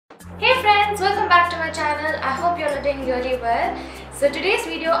friends, welcome back to my channel. I hope you're all doing really well. So today's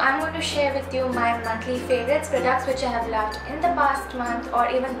video I'm going to share with you my monthly favorites, products which I have loved in the past month or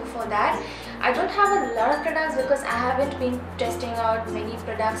even before that. I don't have a lot of products because I haven't been testing out many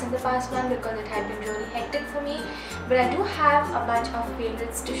products in the past month because it had been really hectic for me. But I do have a bunch of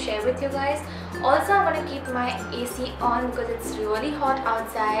favorites to share with you guys. Also, I'm going to keep my AC on because it's really hot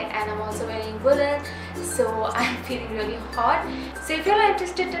outside and I'm also wearing woolen, so I'm feeling really hot. So if you're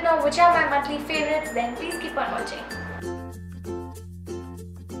interested to know which are my monthly favorites, then please keep on watching.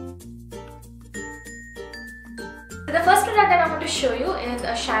 So the first product that I want to show you is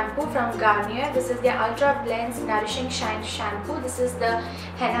a shampoo from Garnier. This is the Ultra Blends Nourishing Shine Shampoo. This is the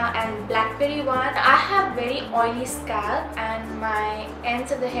Henna and Blackberry one. I have very oily scalp and my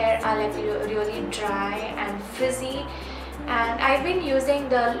ends of the hair are like really dry and frizzy. And I've been using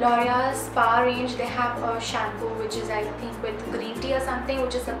the L'Oreal Spa range. They have a shampoo which is, I think, with green tea or something,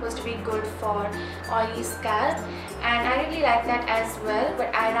 which is supposed to be good for oily scalp, and I really like that as well.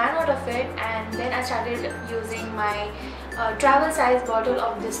 But I ran out of it and then I started using my travel size bottle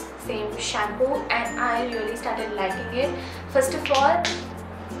of this same shampoo and I really started liking it. First of all,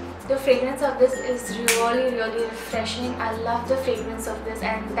 the fragrance of this is really refreshing. I love the fragrance of this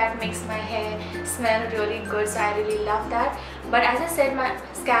and that makes my hair smell really good, so I really love that. But as I said, my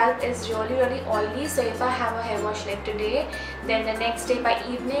scalp is really oily, so if I have a hair wash like today, then the next day by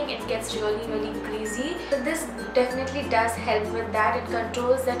evening it gets really greasy. So this definitely does help with that. It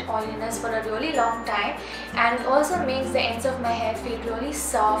controls that oiliness for a really long time and it also makes the ends of my hair feel really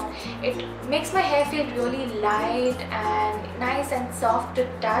soft. It makes my hair feel really light and nice and soft to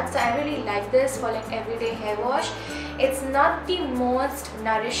touch. So I really like this for like everyday hair wash. It's not the most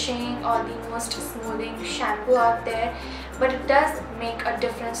nourishing or the most smoothing shampoo out there, but it does make a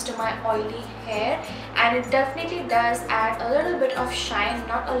difference to my oily hair and it definitely does add a little bit of shine,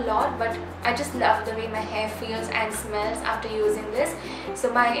 not a lot, but I just love the way my hair feels and smells after using this.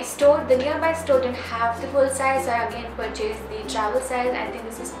 So my store, the nearby store, didn't have the full size, so I again purchased the travel size. I think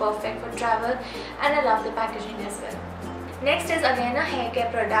this is perfect for travel and I love the packaging as well. Next is again a hair care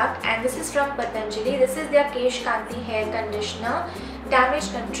product and this is from Patanjali. This is their Kesh Kanti hair conditioner,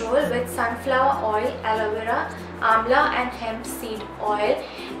 damage control with sunflower oil, aloe vera, amla and hemp seed oil.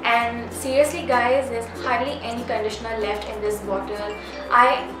 And seriously guys, there's hardly any conditioner left in this bottle.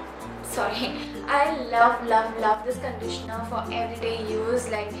 I love this conditioner for everyday use.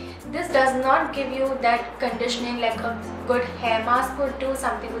 Like, this does not give you that conditioning like a good hair mask would do,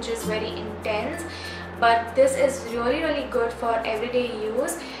 something which is very intense. But this is really good for everyday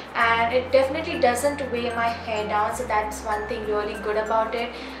use and it definitely doesn't weigh my hair down, so that's one thing really good about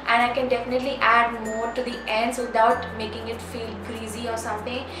it. And I can definitely add more to the ends without making it feel greasy or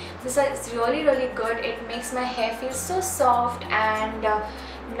something. This is really good. It makes my hair feel so soft and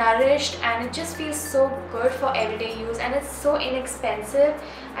nourished and it just feels so good for everyday use and it's so inexpensive.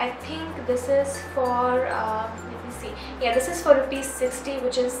 I think this is for let me see, yeah, this is for ₹60,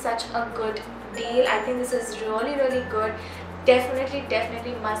 which is such a good deal. I think this is really good.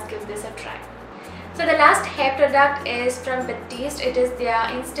 Definitely must give this a try. So the last hair product is from Batiste. It is their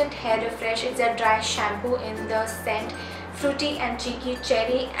instant hair refresh. It's a dry shampoo in the scent fruity and cheeky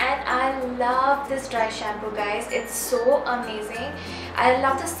cherry and I love this dry shampoo guys. It's so amazing. I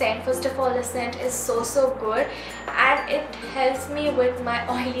love the scent. First of all, the scent is so good and it helps me with my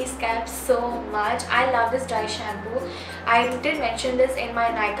oily scalp so much. I love this dry shampoo. I did mention this in my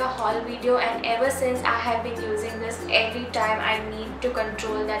Nykaa haul video and ever since I have been using this every time I need to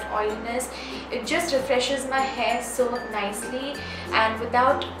control that oiliness. It just refreshes my hair so nicely and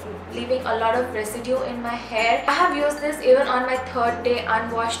without leaving a lot of residue in my hair. I have used this even on my third day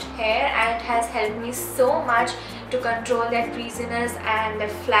unwashed hair and it has helped me so much to control that greasiness and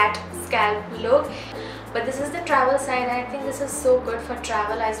that flat scalp look. But this is the travel side and I think this is so good for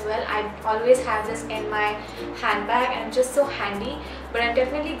travel as well. I always have this in my handbag and just so handy. But I'm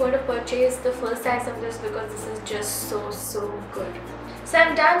definitely going to purchase the full size of this because this is just so good. So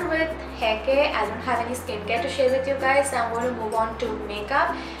I'm done with hair care. I don't have any skincare to share with you guys, so I'm going to move on to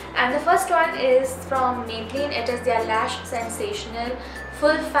makeup. And the first one is from Maybelline. It is their Lash Sensational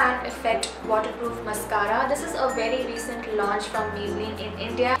Full Fan Effect Waterproof Mascara. This is a very recent launch from Maybelline in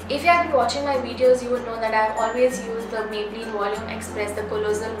India. If you have been watching my videos, you would know that I've always used the Maybelline Volume Express, the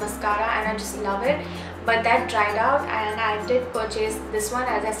Colossal Mascara, and I just love it. but that dried out, and I did purchase this one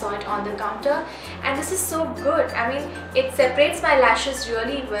as I saw it on the counter, and this is so good. I mean, it separates my lashes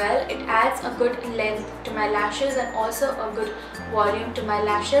really well. It adds a good length to my lashes and also a good volume to my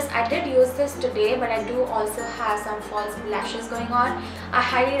lashes. I did use this today, but I do also have some false lashes going on. I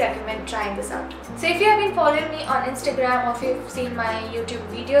highly recommend trying this out. So if you have been following me on Instagram or if you've seen my YouTube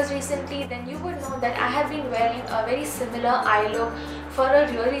videos recently, then you would know that I have been wearing a very similar eye look for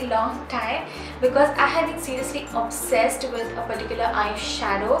a really long time, because I have been seriously obsessed with a particular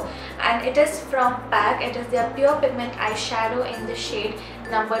eyeshadow, and it is from PAC. It is their Pure Pigment eyeshadow in the shade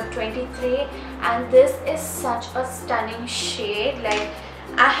number 23, and this is such a stunning shade. Like,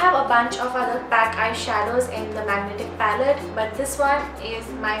 I have a bunch of other PAC eyeshadows in the magnetic palette, but this one is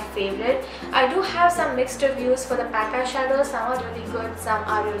my favorite. I do have some mixed reviews for the PAC eyeshadows. Some are really good, some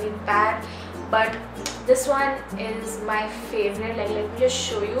are really bad, but this one is my favorite. Like, let me just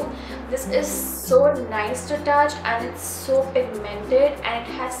show you. This is so nice to touch, and it's so pigmented, and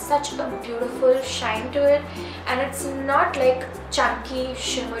it has such a beautiful shine to it, and it's not like chunky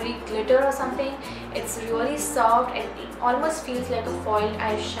shimmery glitter or something. It's really soft and it almost feels like a foiled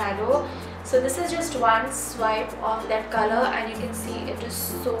eyeshadow. So this is just one swipe of that color, and you can see it is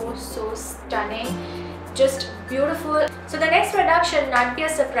so stunning, just beautiful. So the next product should not be a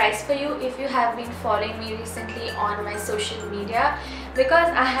surprise for you if you have been following me recently on my social media, because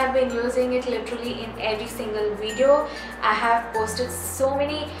I have been using it literally in every single video. I have posted so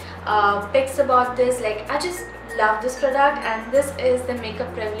many pics about this. Like, I just love this product, and this is the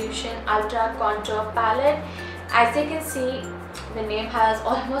Makeup Revolution Ultra Contour Palette. As you can see, the name has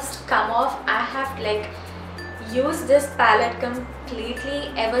almost come off. I have like used this palette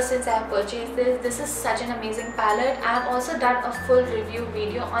completely ever since I have purchased this. This is such an amazing palette. I have also done a full review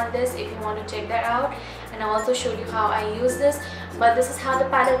video on this if you want to check that out, and I also showed you how I use this. But this is how the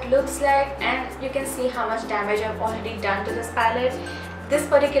palette looks like, and you can see how much damage I've already done to this palette. This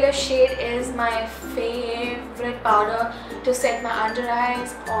particular shade is my favorite powder to set my under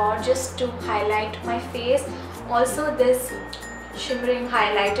eyes or just to highlight my face. Also, this shimmering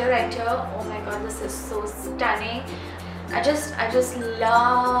highlighter right here, oh my god, this is so stunning. I just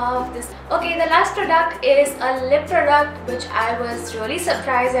love this. Okay, the last product is a lip product, which I was really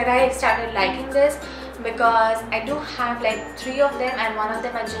surprised that I started liking this, because I do have like 3 of them, and one of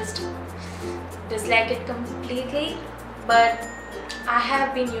them I just dislike it completely. But I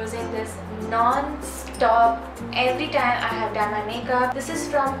have been using this non-stop every time I have done my makeup. This is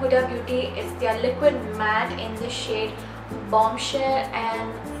from Hudda Beauty. It's their liquid matte in the shade Bombshell,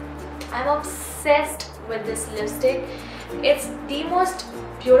 and I'm obsessed with this lipstick. It's the most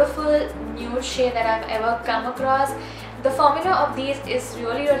beautiful nude shade that I've ever come across. The formula of these is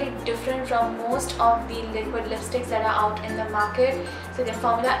really different from most of the liquid lipsticks that are out in the market. So the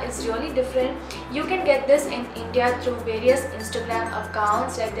formula is really different. You can get this in India through various Instagram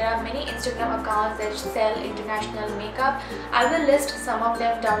accounts. Like, there are many Instagram accounts that sell international makeup. I will list some of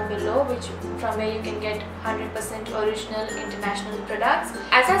them down below, from where you can get 100% original international products.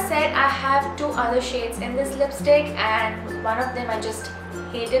 As I said, I have 2 other shades in this lipstick, and one of them I just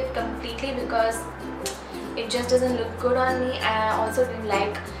hate it completely because it just doesn't look good on me, and I also didn't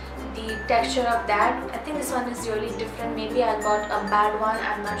like the texture of that. I think this one is really different. Maybe I got a bad one,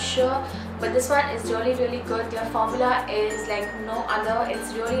 I'm not sure, but this one is really good. Their formula is like no other.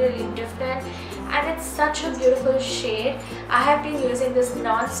 It's really different, and it's such a beautiful shade. I have been using this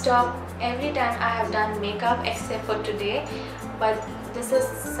non-stop every time I have done makeup except for today, but this is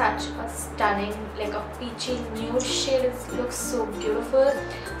such a stunning, like a peachy nude shade. It looks so beautiful.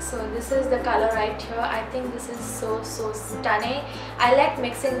 So this is the color right here. I think this is so stunning. I like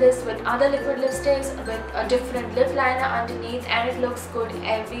mixing this with other liquid lipsticks with a different lip liner underneath, and it looks good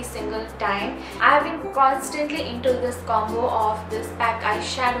every single time. I have been constantly into this combo of this PAC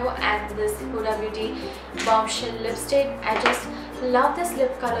eyeshadow and this Hudda Beauty Bombshell lipstick. I just love this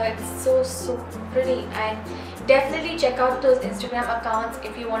lip color. It's so pretty, and definitely check out those Instagram accounts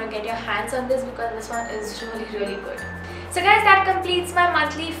if you want to get your hands on this, because this one is really good. So guys, that completes my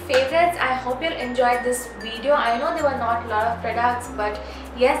monthly favorites. I hope you enjoyed this video. I know there were not a lot of products, but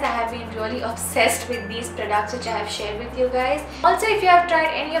yes, I have been really obsessed with these products which I have shared with you guys. Also, if you have tried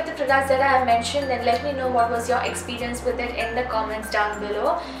any of the products that I have mentioned, then let me know what was your experience with it in the comments down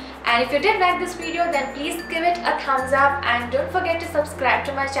below. And if you did like this video, then please give it a thumbs up, and don't forget to subscribe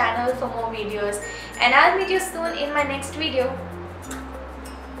to my channel for more videos. And I'll meet you soon in my next video.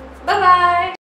 Bye bye.